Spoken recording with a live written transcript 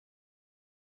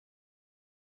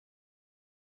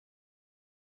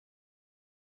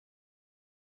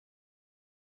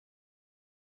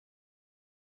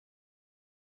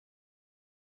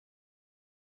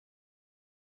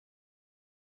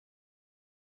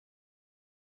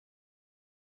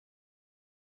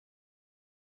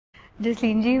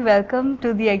Jasleen ji, welcome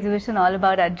to the exhibition all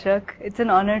about Ajrakh. It's an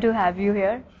honor to have you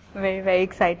here. Very, very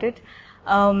excited.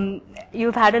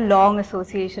 You've had a long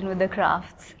association with the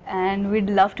crafts, and we'd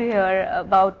love to hear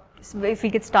about, if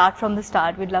we could start from the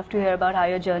start, we'd love to hear about how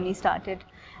your journey started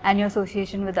and your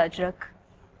association with Ajrakh.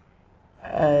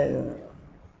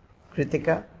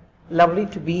 Krittika, lovely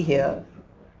to be here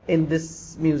in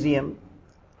this museum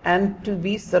and to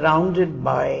be surrounded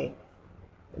by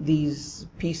these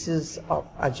pieces of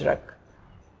Ajrakh.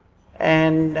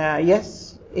 And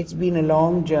yes, it's been a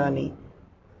long journey.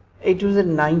 It was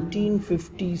in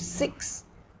 1956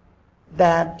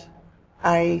 that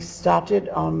I started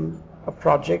on a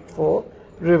project for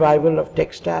revival of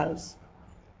textiles.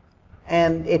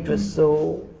 And it was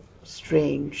so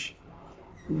strange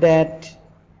that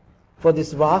for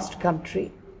this vast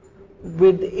country,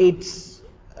 with its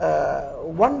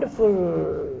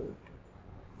wonderful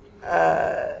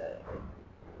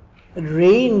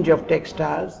range of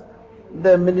textiles,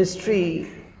 the ministry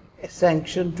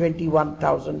sanctioned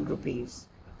 21,000 rupees.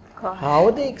 Gosh.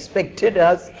 How they expected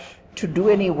us to do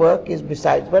any work is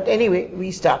besides. But anyway,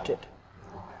 we started.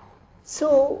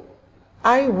 So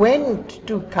I went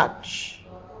to Kutch.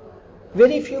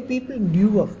 Very few people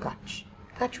knew of Kutch.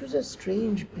 Kutch was a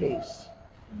strange place.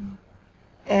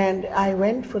 And I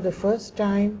went for the first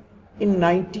time in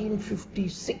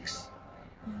 1956.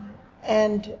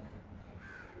 And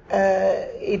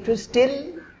it was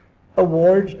still a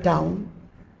walled town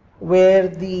where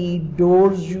the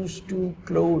doors used to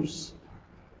close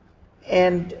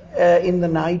and in the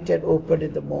night and open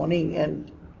in the morning.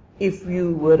 And if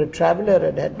you were a traveler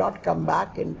and had not come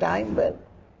back in time, well,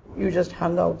 you just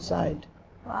hung outside.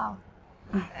 Wow.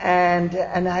 And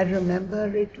I remember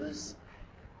it was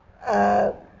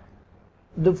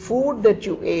the food that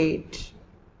you ate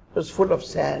was full of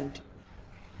sand,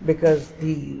 because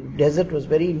the desert was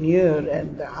very near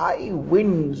and the high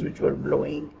winds which were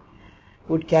blowing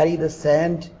would carry the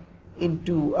sand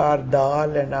into our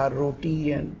dal and our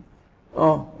roti, and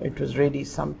oh, it was really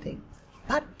something.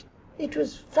 But it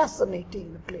was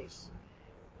fascinating, the place.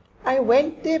 I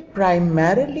went there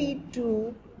primarily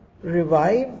to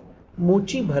revive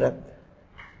Mochi Bharat,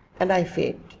 and I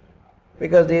failed,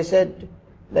 because they said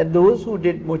that those who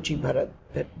did Mochi Bharat,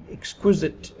 that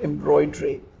exquisite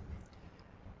embroidery,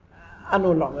 are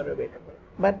no longer available.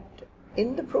 But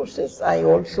in the process, I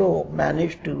also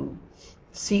managed to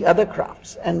see other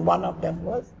crafts, and one of them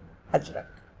was Ajrakh.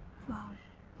 Wow.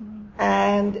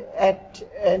 And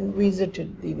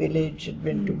visited the village, and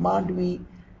went to Mandvi,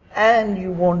 and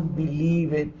you won't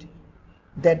believe it,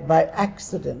 that by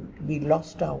accident we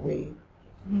lost our way,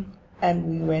 and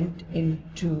we went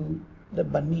into the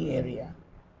Banni area.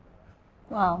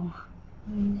 Wow.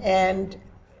 And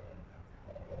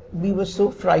we were so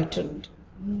frightened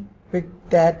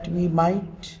that we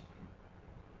might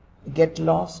get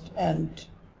lost and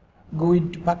go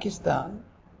into Pakistan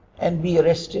and be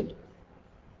arrested,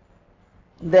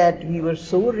 that we were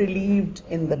so relieved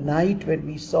in the night when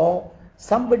we saw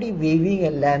somebody waving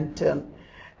a lantern,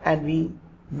 and we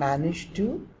managed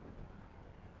to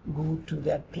go to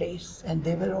that place. And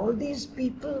there were all these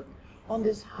people on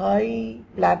this high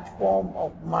platform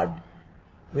of mud,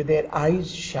 with their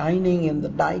eyes shining in the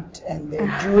night and their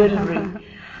jewelry,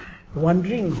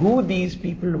 wondering who these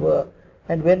people were.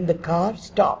 And when the car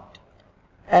stopped,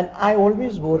 and I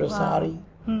always wore a sari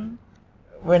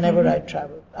whenever I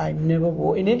traveled. I never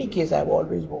wore, in any case, I've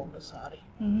always worn a sari.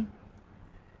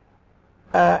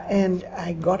 And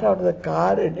I got out of the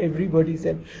car, and everybody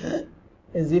said,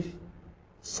 as if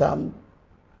some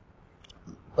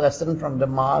person from the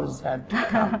Mars had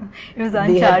come. It was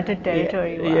uncharted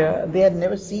territory. Wow. Yeah, they had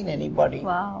never seen anybody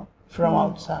from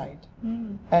outside,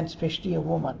 and especially a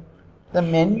woman. The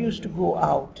men used to go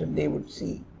out and they would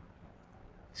see.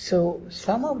 So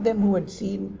some of them who had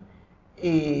seen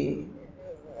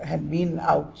had been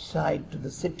outside to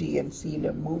the city and seen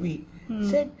a movie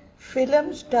said,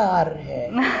 "Film star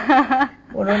hai."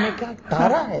 उन्होंने कहा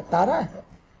तारा है, तारा है.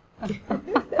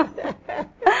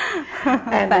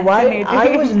 And while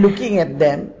I was looking at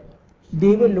them,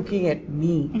 they were looking at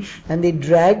me, and they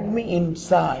dragged me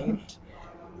inside,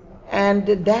 and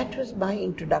that was my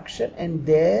introduction. And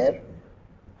there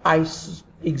I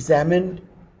examined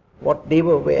what they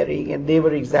were wearing, and they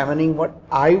were examining what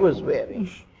I was wearing.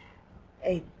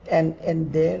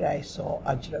 And there I saw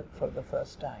Ajrakh for the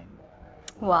first time.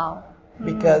 Wow.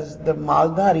 Because the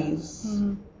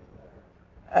Maldharis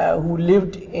who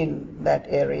lived in that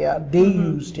area, they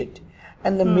used it,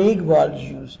 and the Meghwals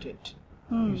used it,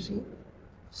 you see.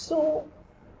 So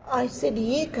I said,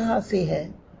 "Ye kahan se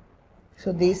hai?"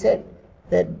 So they said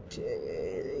that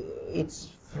it's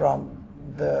from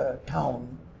the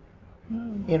town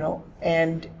you know,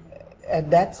 and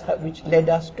that's which led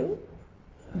us to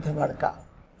Dhamadka.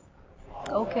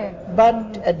 Okay.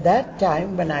 But at that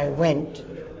time when I went,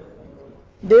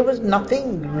 there was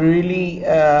nothing really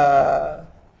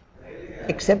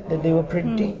except that they were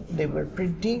printing. They were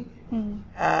printing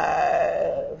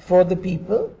for the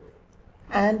people,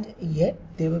 and yet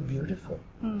they were beautiful.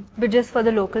 But just for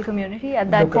the local community?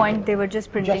 At that point, they were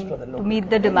just printing to meet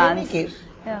the demands. In any case,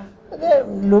 yeah. the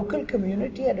local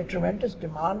community had a tremendous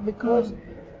demand because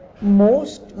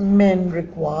most men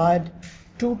required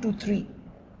 2 to 3.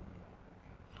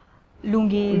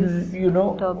 Lungis, you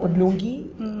know, turbans. lungi,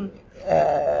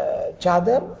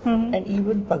 chadar, and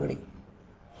even pagdi.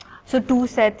 So 2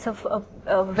 sets of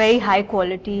very high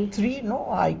quality. 3, no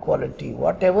high quality.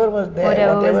 Whatever was there,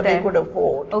 Whatever whatever was they there. could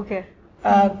afford. Okay.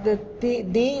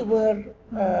 They were,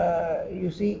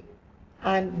 you see,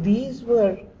 and these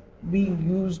were being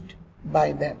used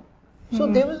by them. So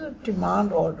there was a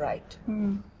demand, all right.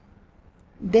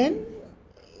 Then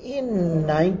in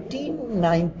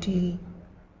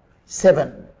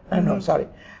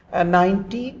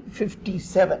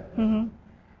 1957,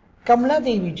 Kamala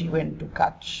Devi ji went to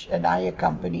Kutch and I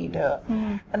accompanied her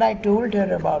and I told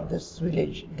her about this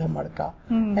village, Dhamadka,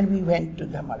 and we went to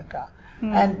Dhamadka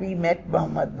and we met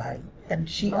Muhammad Bhai and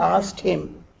she asked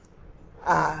him,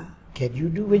 can you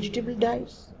do vegetable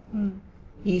dyes?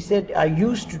 He said, I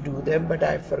used to do them but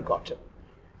I've forgotten.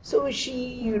 So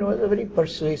she, you know, was a very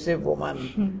persuasive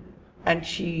woman and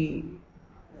she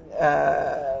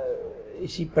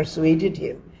persuaded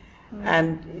him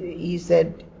and he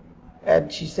said,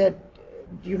 and she said,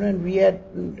 you know, and we had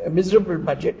a miserable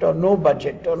budget or no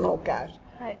cash.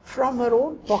 Right. From her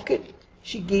own pocket,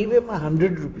 she gave him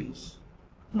 100 rupees.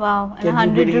 Wow, and Can you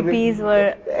 100 believe it? rupees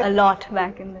were a lot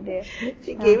back in the day.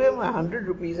 She gave him 100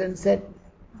 rupees and said,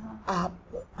 "Aap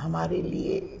hamare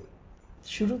liye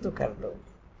shuru to kar do."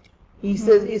 He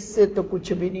says, "Isse to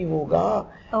kuch bhi nahi hoga."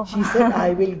 She said,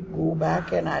 "I will go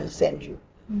back and I'll send you."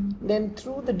 Then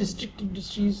through the district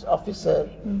industries officer,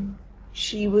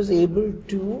 she was able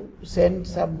to send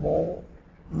some more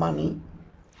money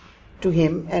to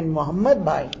him, and Muhammad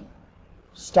Bhai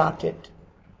started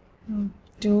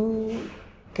to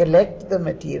collect the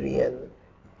material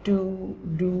to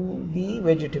do the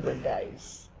vegetable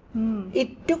dyes.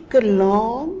 It took a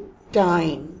long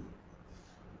time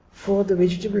for the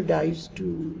vegetable dyes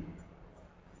to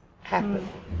happen,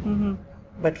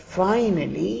 but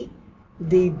finally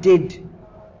they did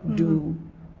do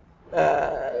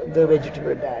the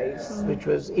vegetable dyes, which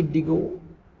was indigo,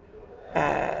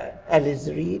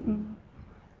 alizarin,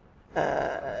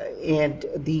 and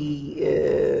the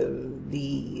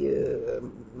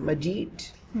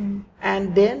majid,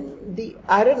 and then the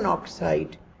iron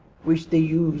oxide, which they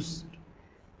used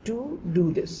to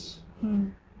do this.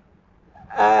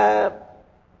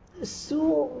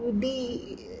 So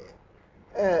the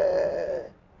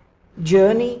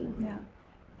journey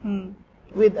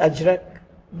with Ajrakh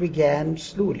began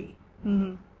slowly.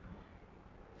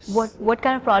 What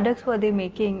kind of products were they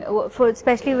making, for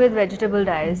especially with vegetable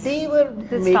dyes? They were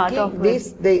start off making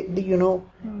with? this, you know,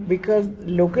 because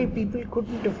local people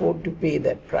couldn't afford to pay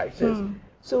that prices.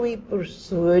 So we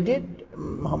persuaded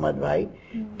Muhammad Bhai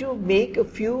to make a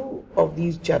few of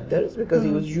these chadars because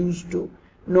he was used to,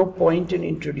 no point in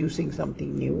introducing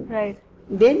something new. Right.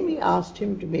 Then we asked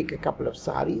him to make a couple of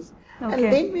saris, and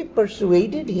then we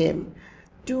persuaded him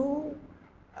to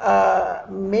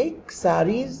make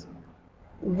saris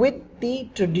with the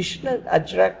traditional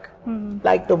Ajrakh,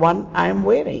 like the one I am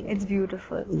wearing. It's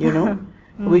beautiful. You know,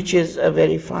 which is a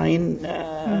very fine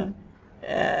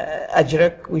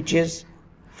Ajrakh, which is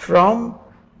from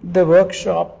the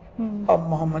workshop of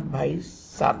Muhammad Bhai's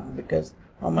son, because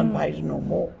Muhammad Bhai is no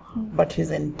more, but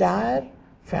his entire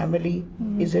family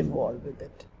is involved with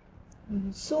it.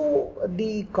 So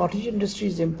the Cottage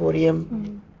Industries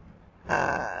Emporium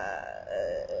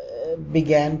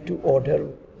began to order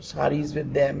saris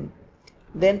with them.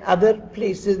 Then other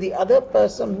places, the other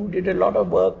person who did a lot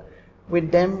of work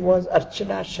with them was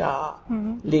Archana Shah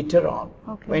later on,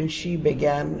 when she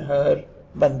began her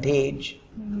bandage.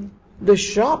 The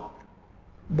shop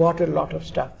bought a lot of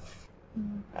stuff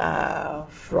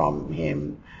from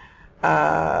him,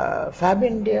 Fab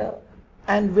India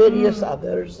and various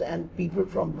others, and people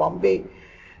from Bombay.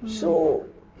 So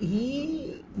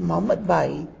Muhammad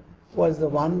Bhai was the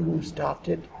one who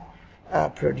started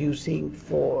producing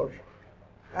for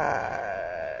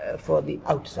the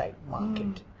outside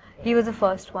market. He was the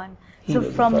first one. He So was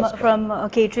the first one. from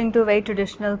catering to a very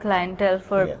traditional clientele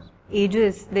for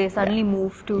ages, they suddenly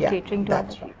moved to catering to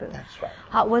other people. That's right.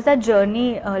 How was that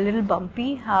journey a little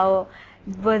bumpy? How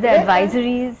were there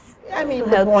advisories? I mean, to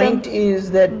the help point them?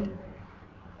 is that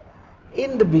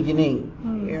in the beginning,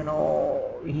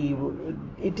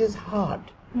 it is hard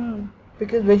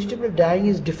because vegetable dyeing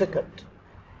is difficult.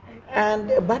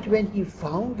 But when he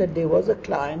found that there was a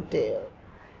clientele,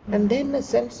 and then a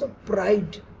sense of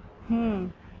pride.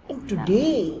 And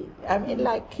today, I mean,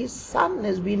 like his son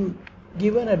has been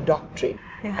given a doctorate,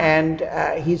 and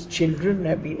his children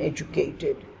have been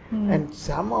educated, and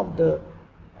some of the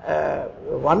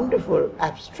wonderful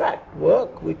abstract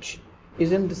work which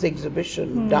is in this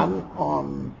exhibition done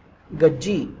on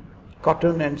gajji,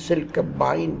 cotton and silk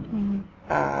combined,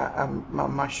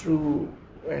 mushroom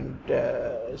and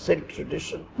silk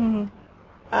tradition,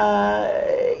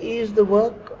 is the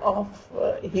work of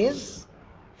his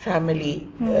family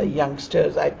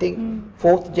youngsters, I think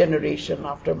 4th generation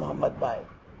after Muhammad Bai.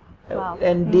 Wow.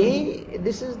 And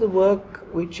this is the work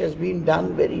which has been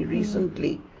done very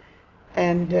recently,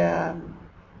 and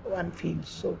one feels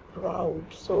so proud,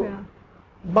 so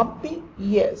bumpy,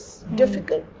 yes,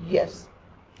 difficult, yes.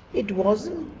 It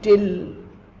wasn't till,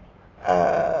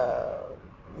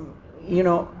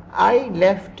 I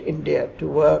left India to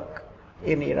work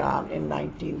in Iran in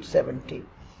 1970.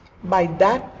 By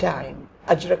that time,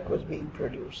 Ajrakh was being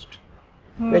produced.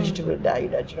 Vegetable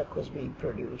dyed Ajrakh was being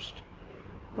produced.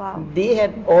 Wow. They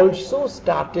had also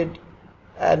started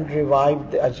and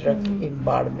revived the Ajrakh in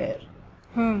Barmer.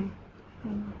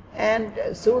 And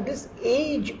so this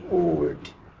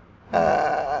age-old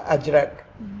Ajrakh,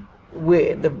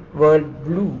 where the word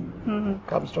blue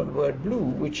comes from the word blue,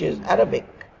 which is Arabic,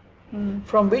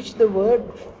 from which the word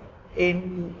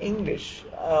in English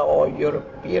or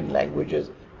European languages,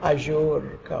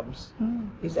 azure comes,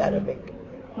 is Arabic.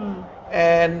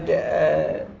 And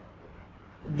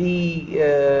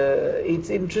it's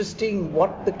interesting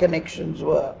what the connections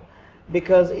were,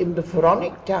 because in the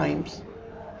Pharaonic times,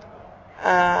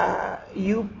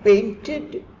 you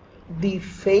painted the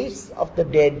face of the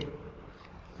dead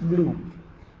blue.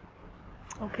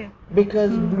 Okay.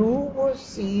 Because blue was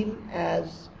seen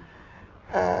as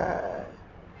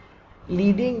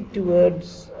leading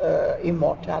towards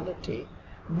immortality,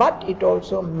 but it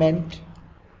also meant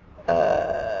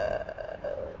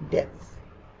death.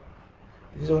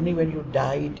 Because only when you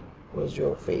died was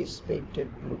your face painted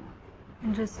blue.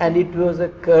 Interesting. And it was a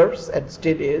curse, and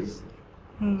still is,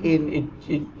 in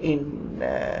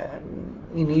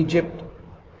Egypt,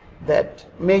 that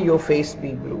may your face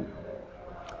be blue.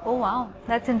 Oh wow,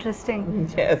 that's interesting.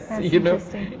 Yes, That's you know.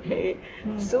 interesting.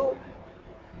 So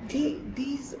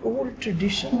these old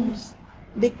traditions,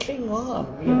 they cling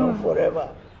on, forever.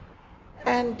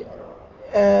 And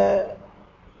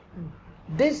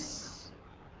this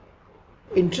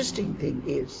interesting thing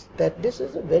is that this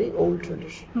is a very old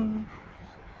tradition.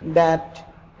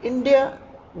 That India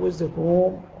was the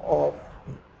home of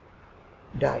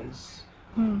dyes.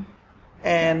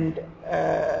 And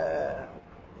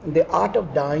the art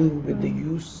of dyeing with the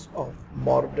use of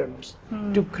mordants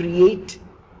to create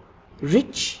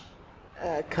rich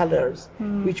colors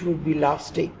which would be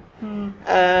lasting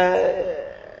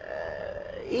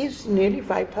is nearly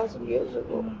 5,000 years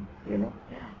ago,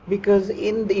 because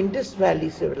in the Indus Valley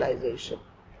civilization,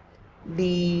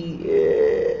 they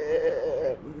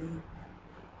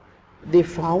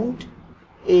found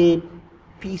a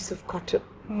piece of cotton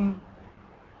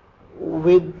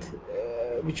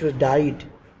which was dyed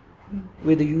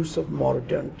with the use of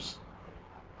mordants,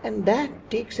 and that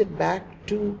takes it back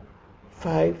to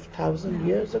 5,000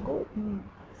 years ago.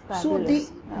 So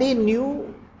they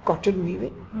knew cotton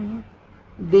weaving,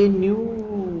 they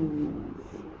knew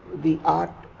the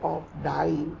art of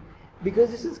dyeing,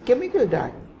 because this is chemical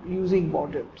dyeing using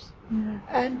mordants.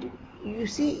 And you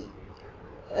see,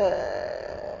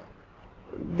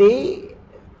 they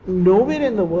nowhere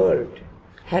in the world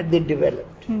had they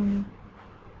developed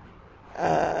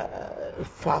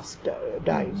fast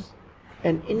dyes,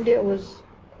 and India was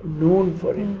known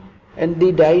for it, and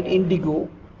they dyed indigo,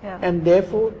 and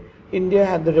therefore India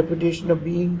had the reputation of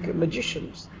being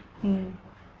magicians.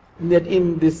 That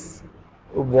in this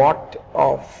vat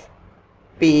of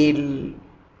pale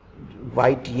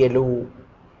white yellow,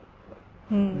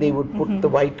 they would put the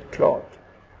white cloth,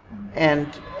 and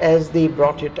as they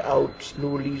brought it out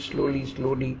slowly,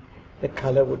 the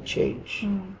color would change.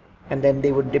 And then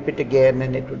they would dip it again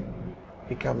and it would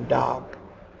become dark,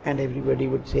 and everybody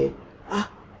would say,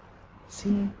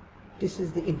 see, this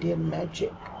is the Indian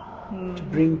magic, to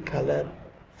bring color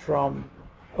from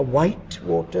a white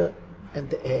water and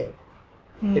the air.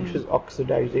 It was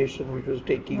oxidization which was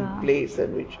taking place,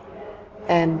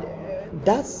 and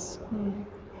thus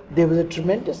there was a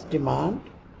tremendous demand,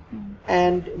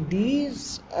 and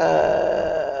these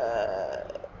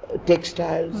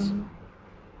textiles,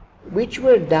 which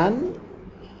were done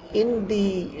in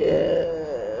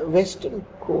the western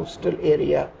coastal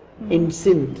area in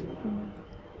Sindh,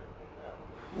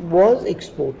 was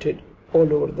exported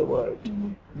all over the world.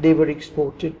 They were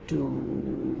exported to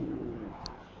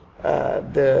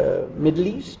the Middle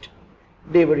East,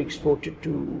 they were exported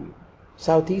to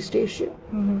Southeast Asia,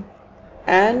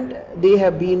 and they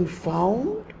have been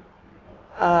found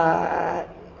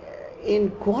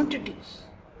in quantities.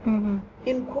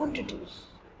 In quantities.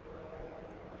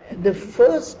 The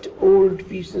first old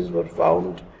pieces were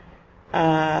found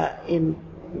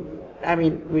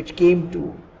which came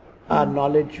to our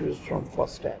knowledge was from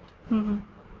Fostad.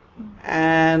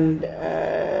 And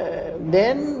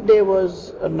then there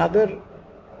was another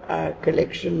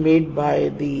collection made by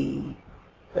the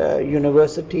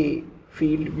University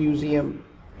Field Museum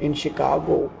in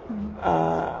Chicago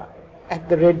at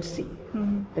the Red Sea.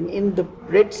 And in the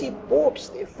Red Sea ports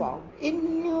they found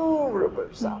innumerable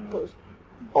samples.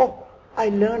 Oh, I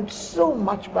learned so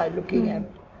much by looking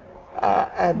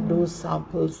at those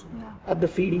samples at the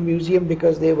Field Museum,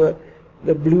 because they were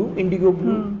the blue, indigo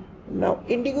blue. Now,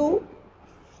 indigo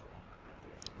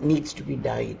needs to be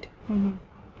dyed.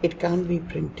 It can't be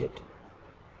printed.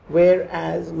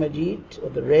 Whereas Majid, or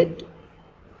the red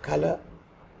color,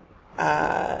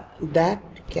 that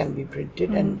can be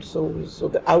printed, and so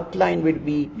the outline will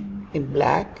be in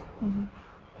black,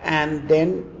 and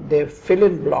then their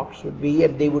fill-in blocks would be,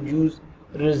 and they would use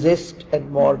resist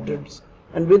and mordants,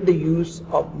 and with the use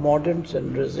of mordants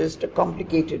and resist, a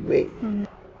complicated way.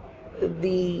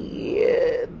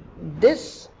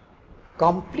 This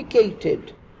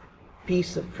complicated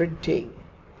piece of printing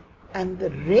and the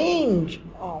range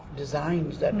of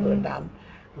designs that were done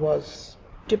was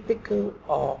typical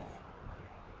of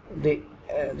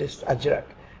this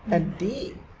Ajrakh. And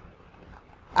the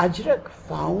Ajrakh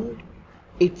found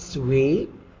its way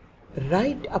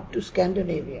right up to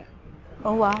Scandinavia.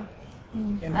 Oh wow!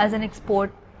 As an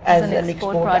export, as an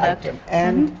export product. item.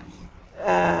 And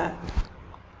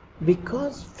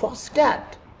because Fostad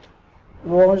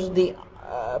was the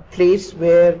place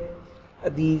where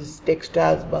these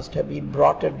textiles must have been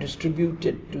brought and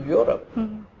distributed to Europe,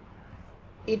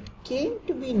 it came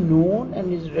to be known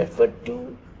and is referred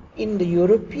to in the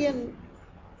European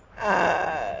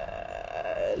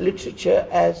literature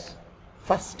as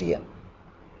fustian,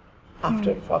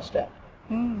 after Fostad.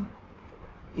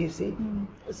 You see?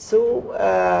 So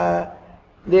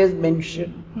there's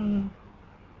mention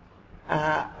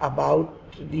about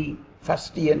the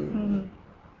fustian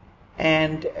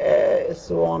and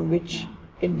so on, which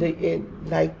in the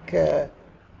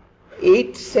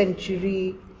 8th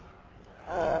century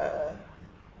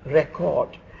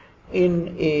record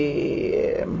in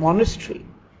a monastery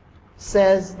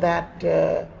says that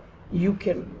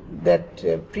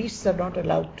priests are not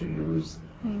allowed to use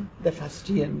the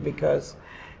fustian because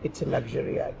it's a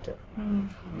luxury item.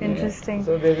 Interesting.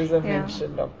 So there is a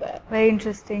mention of that. Very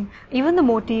interesting. Even the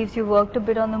motifs, you worked a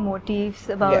bit on the motifs,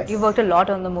 you worked a lot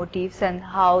on the motifs and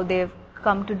how they've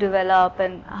come to develop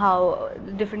and how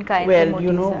different kinds of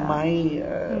motifs are. My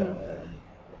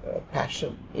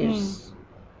passion is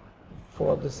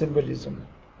for the symbolism.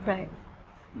 Right.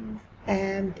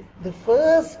 And the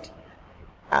first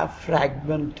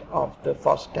fragment of the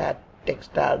Fostad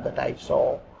textile that I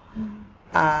saw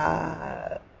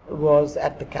was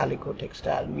at the Calico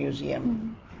Textile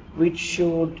Museum, which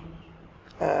showed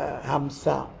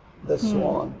Hamsa, the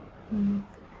swan,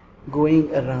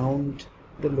 going around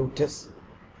the lotus,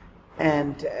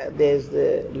 and there's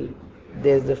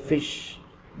the fish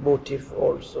motif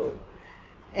also,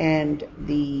 and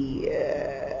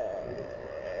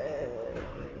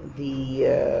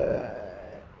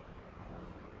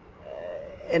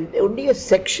and only a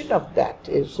section of that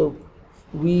is, so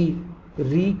we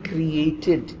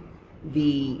recreated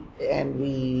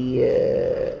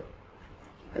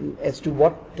as to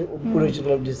what the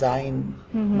original design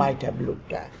might have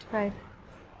looked at. Right.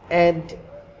 And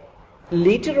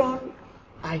later on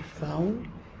I found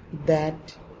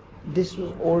that this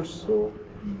was also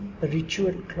a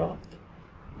ritual cloth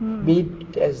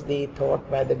made, as they thought,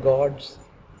 by the gods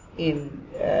in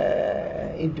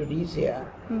Indonesia,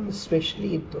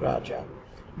 especially in Toraja,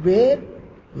 where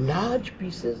large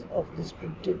pieces of this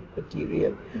printed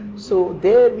material. So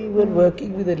there we were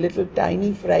working with a little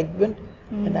tiny fragment,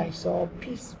 and I saw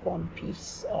piece upon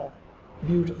piece of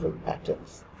beautiful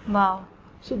patterns. Wow.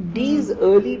 So these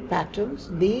early patterns,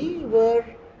 they were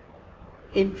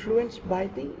influenced by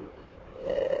the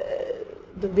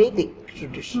Vedic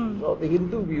tradition or the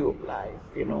Hindu view of life,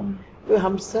 The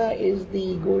Hamsa is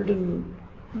the golden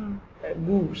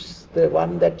goose, the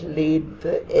one that laid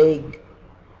the egg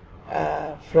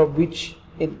from which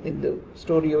in the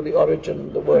story of the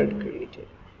origin the word created.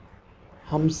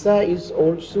 Hamsa is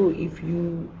also,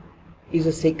 is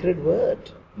a sacred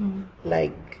word,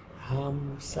 like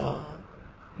Hamsa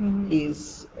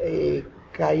is a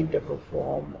kind of a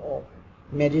form of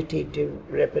meditative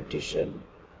repetition.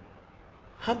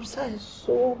 Hamsa has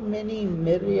so many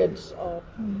myriads of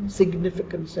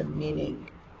significance and meaning.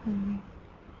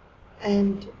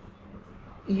 And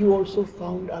you also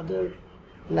found other,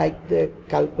 like the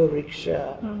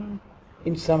Kalpavriksha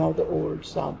in some of the old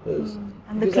samples.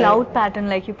 And the cloud pattern,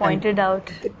 like you pointed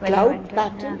out. The cloud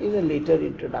pattern is a later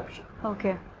introduction.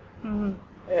 Okay.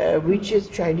 Which is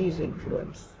Chinese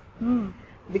influence.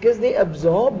 Because they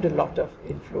absorbed a lot of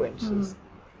influences.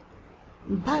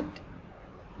 But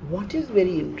what is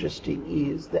very interesting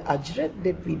is the Ajrakh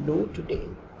that we know today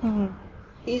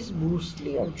is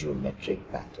mostly of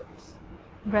geometric patterns.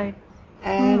 Right.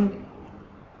 And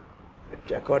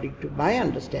according to my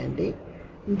understanding,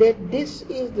 that this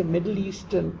is the Middle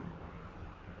Eastern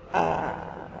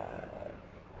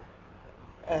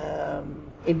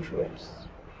influence.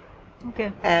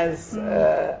 Okay. As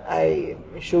I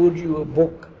showed you a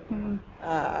book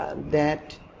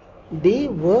that they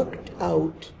worked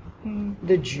out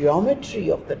the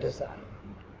geometry of the design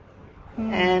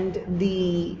and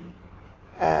the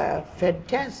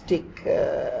fantastic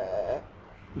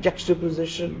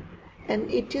juxtaposition, and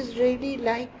it is really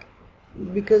like,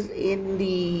 because in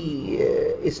the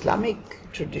Islamic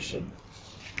tradition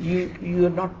you are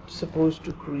not supposed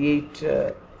to create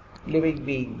living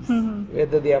beings,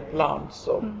 whether they are plants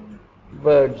or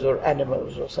birds or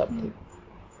animals or something.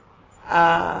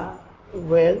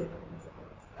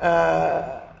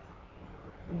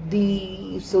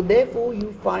 So therefore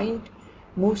you find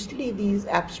mostly these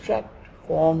abstract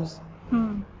forms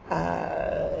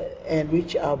and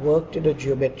which are worked in a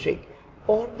geometric,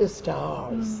 or the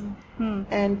stars.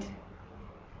 And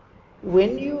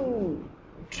when you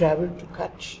travel to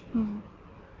Kutch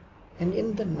and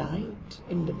in the night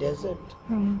in the desert,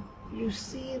 you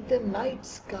see the night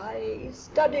sky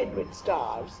studded with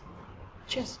stars,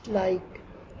 just like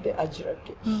the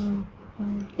Ajrakh is.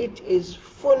 It is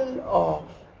full of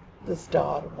the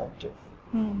star motif.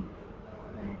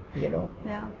 You know.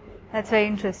 Yeah, that's very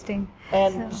interesting.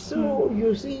 And so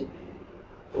you see,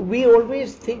 we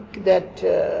always think that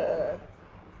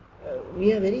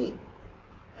we are very,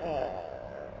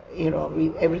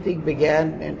 everything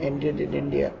began and ended in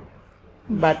India.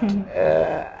 But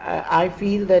I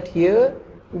feel that here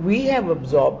we have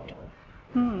absorbed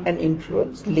an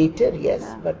influence. Later, yes,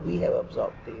 but we have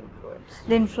absorbed the influence.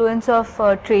 The influence of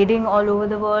trading all over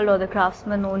the world, or the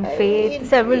craftsman own faith,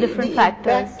 several different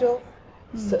factors. The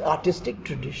impact of artistic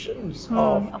traditions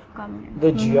of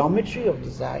the geometry of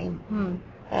design.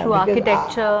 Through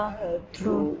architecture.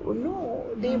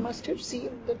 They must have seen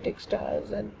the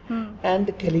textiles and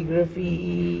the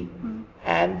calligraphy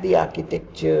and the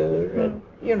architecture, and,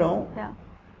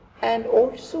 and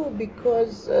also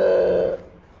because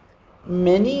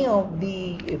many of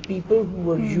the people who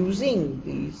were using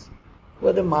these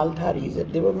were the Maldharis,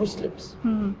 and they were Muslims.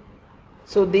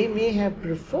 So they may have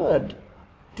preferred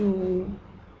to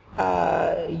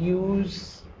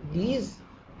use these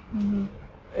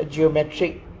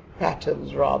geometric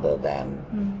patterns rather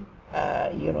than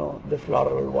the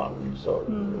floral ones or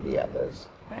the others.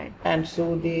 Right. And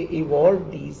so they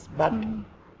evolved these, but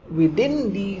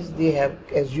within these they have,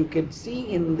 as you can see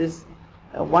in this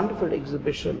wonderful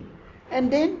exhibition,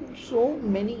 and then so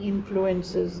many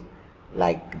influences,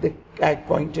 like I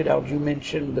pointed out, you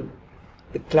mentioned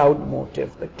the cloud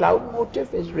motif. The cloud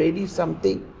motif is really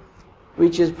something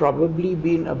which has probably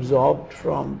been absorbed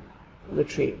from the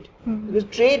trade. Because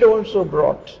trade also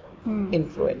brought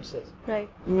influences. Right.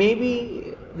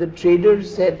 Maybe the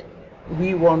traders said,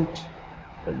 we want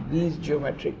these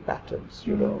geometric patterns,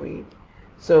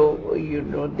 so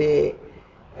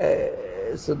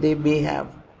they may have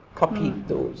copied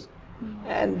those.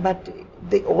 But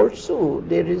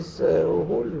there is a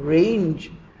whole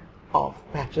range of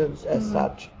patterns as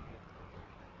such.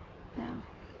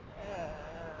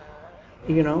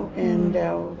 And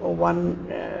one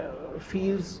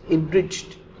feels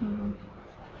enriched.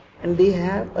 And they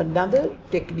have another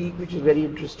technique which is very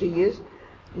interesting, is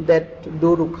that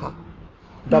dorukha,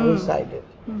 double-sided,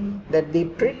 that they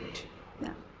print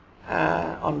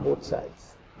on both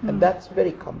sides. And that's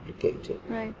very complicated.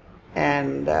 Right.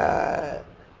 And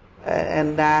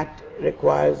that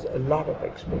requires a lot of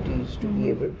expertise to be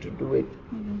able to do it,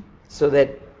 so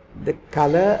that the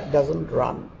color doesn't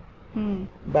run,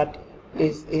 but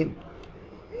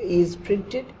is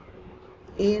printed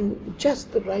in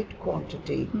just the right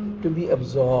quantity to be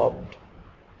absorbed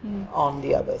on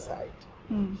the other side.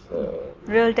 So,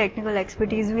 Real technical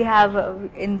expertise we have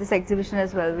in this exhibition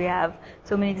as well. We have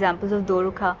so many examples of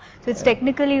Dorukha. So it's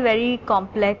technically very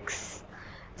complex.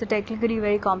 It's a technically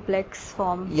very complex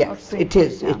form of yes, printing. it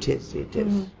is. Yeah. It is. It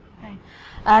is. Right.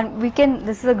 And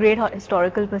this is a great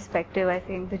historical perspective, I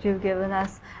think, that you've given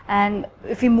us. And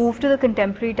if we move to the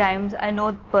contemporary times, I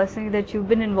know personally that you've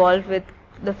been involved with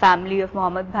the family of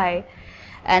Muhammad Bhai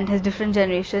and his different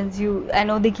generations. I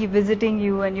know they keep visiting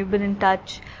you and you've been in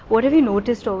touch. What have you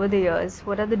noticed over the years?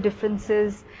 What are the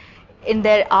differences in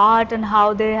their art and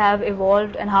how they have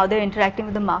evolved and how they're interacting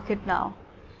with the market now?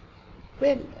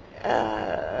 Well,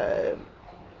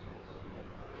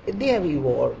 they have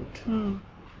evolved.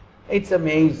 It's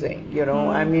amazing,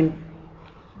 I mean,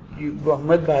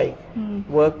 Muhammad Bhai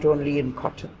worked only in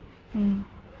cotton.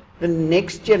 The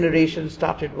next generation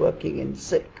started working in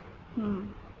silk.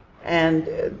 And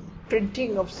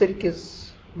printing of silk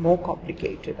is more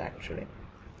complicated actually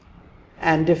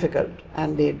and difficult,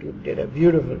 and they did a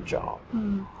beautiful job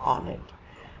on it.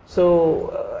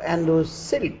 So, and those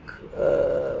silk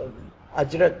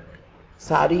Ajrakh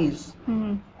saris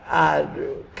are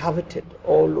coveted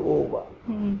all over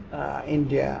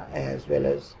India, as well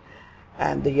as,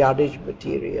 and the yardage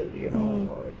material,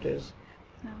 it is.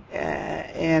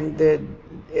 And the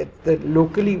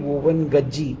locally woven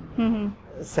gajji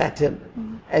satin,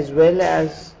 as well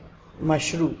as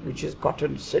mushroom, which is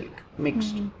cotton silk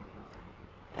mixed.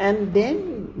 And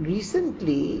then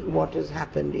recently what has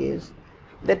happened is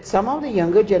that some of the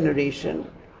younger generation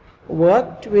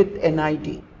worked with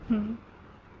NID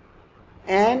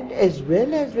and as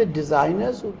well as with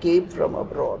designers who came from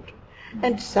abroad.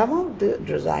 And some of the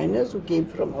designers who came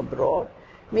from abroad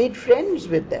made friends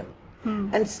with them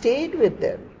and stayed with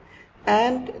them,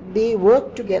 and they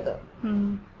worked together.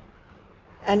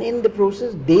 And in the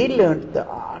process, they learned the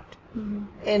art,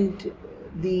 and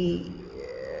the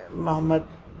Muhammad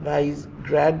Bhai's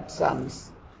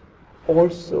grandsons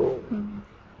also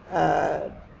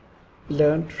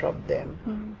learned from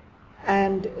them.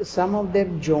 And some of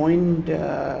them joined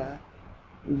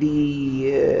the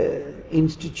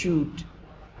institute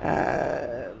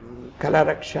Kala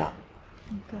Raksha,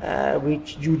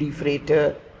 which Judy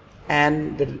Frater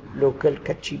and the local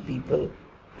Kutchi people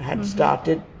had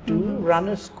started to run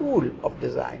a school of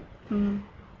design.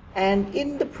 And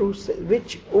in the process,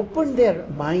 which opened their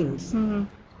minds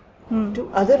to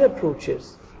other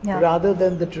approaches rather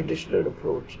than the traditional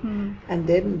approach. And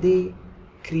then they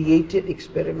created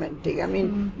experimenting. I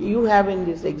mean, you have in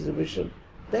this exhibition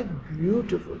that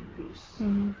beautiful piece,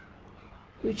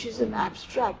 which is an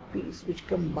abstract piece, which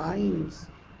combines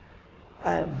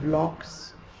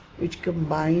blocks, which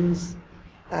combines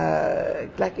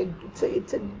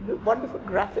it's a wonderful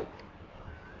graphic.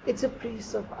 It's a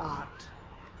piece of art.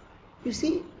 You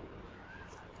see,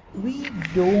 we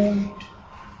don't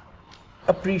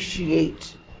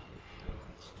appreciate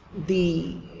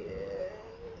the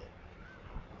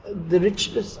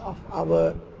richness of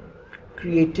our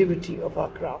creativity of our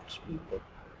craftspeople.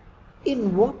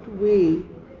 In what way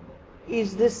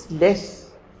is this less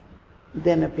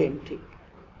than a painting?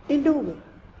 In no way.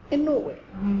 In no way.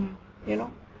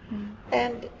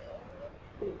 And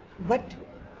but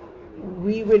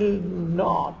we will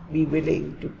not be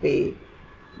willing to pay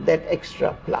that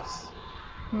extra plus.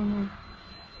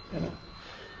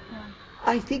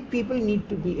 I think people need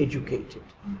to be educated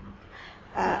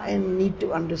and need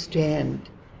to understand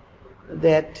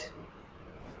that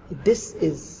this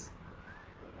is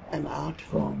an art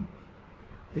form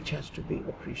which has to be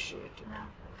appreciated.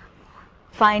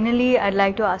 Finally, I'd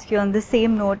like to ask you on the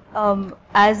same note,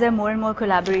 as there are more and more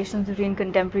collaborations between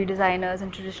contemporary designers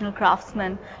and traditional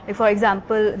craftsmen, like for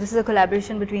example, this is a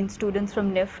collaboration between students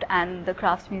from NIFT and the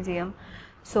Crafts Museum.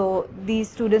 So these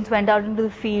students went out into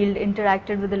the field,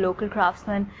 interacted with the local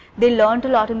craftsmen. They learned a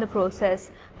lot in the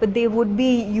process, but they would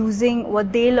be using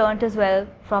what they learned as well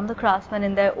from the craftsmen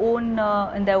in their own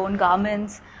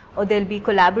garments, or they'll be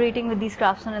collaborating with these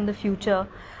craftsmen in the future.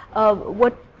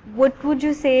 What would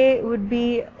you say would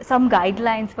be some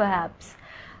guidelines perhaps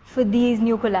for these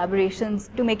new collaborations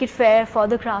to make it fair for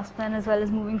the craftsmen as well as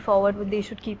moving forward, what they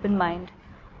should keep in mind?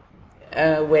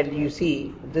 Well, you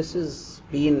see, this has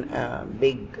been a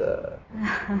big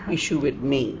issue with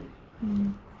me.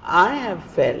 I have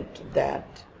felt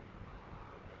that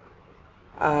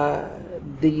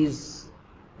these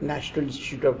National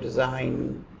Institute of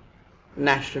Design,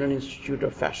 National Institute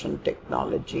of Fashion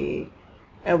Technology,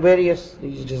 various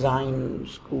these design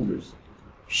schools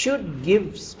should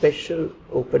give special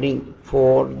opening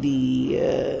for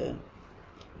the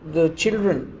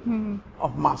children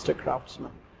of master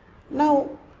craftsmen. Now,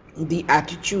 the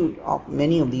attitude of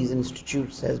many of these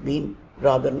institutes has been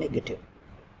rather negative.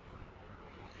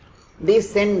 They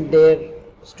send their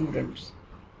students,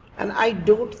 and I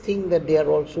don't think that they are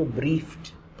also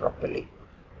briefed properly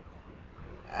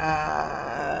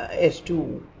as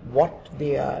to what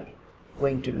they are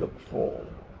going to look for,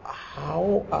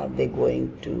 how are they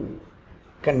going to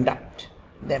conduct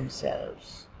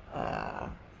themselves,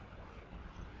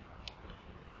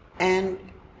 and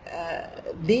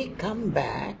they come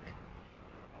back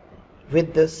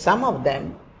with some of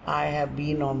them, I have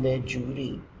been on their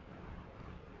jury,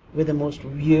 with the most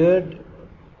weird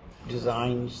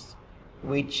designs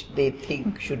which they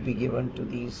think should be given to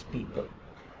these people.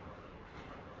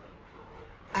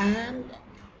 And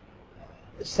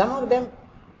some of them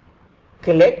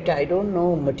collect, I don't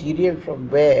know, material from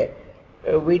where,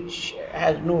 which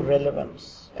has no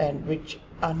relevance and which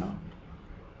are not.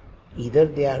 Either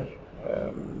they are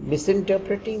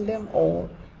misinterpreting them, or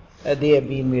they are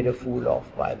being made a fool of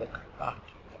by the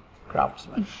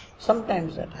craftsman.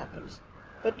 Sometimes that happens,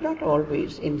 but not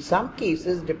always. In some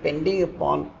cases, depending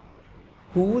upon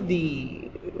who the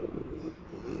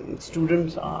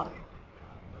students are,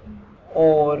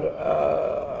 or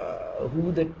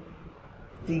who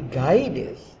the guide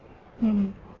is,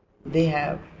 they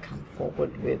have come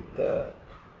forward with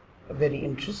very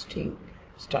interesting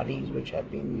studies which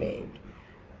have been made.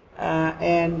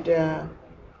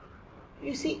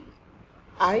 You see,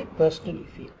 I personally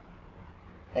feel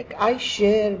like I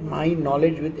share my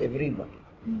knowledge with everybody.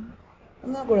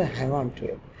 I'm not going to hang on to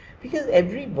it, because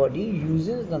everybody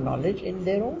uses the knowledge in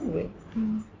their own way.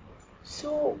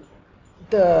 So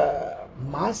the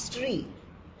mastery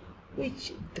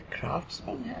which the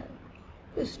craftsmen have,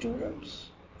 the students,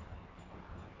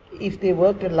 if they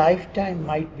worked a lifetime,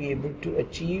 might be able to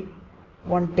achieve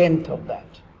 1/10 of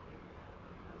that.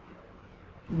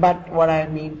 But what I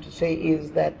mean to say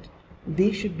is that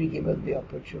they should be given the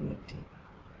opportunity.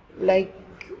 Like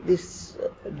this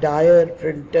dyer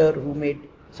printer who made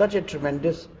such a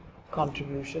tremendous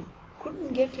contribution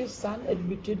couldn't get his son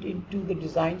admitted into the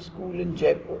design school in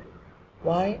Jaipur.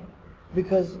 Why?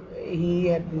 Because he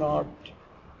had not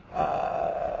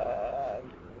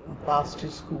passed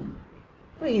his school.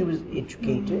 Well, he was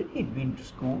educated, he'd been to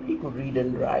school, he could read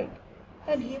and write,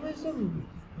 and he was a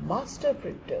master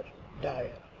printer,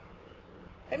 dyer.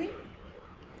 I mean,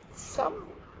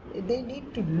 they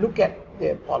need to look at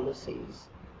their policies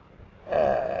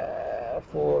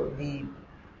for the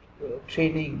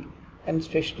training, and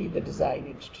especially the design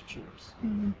institutes.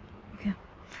 Okay.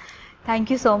 Thank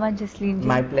you so much, Jasleen ji.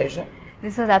 My pleasure.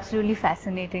 This was absolutely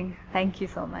fascinating. Thank you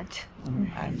so much.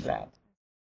 I'm glad.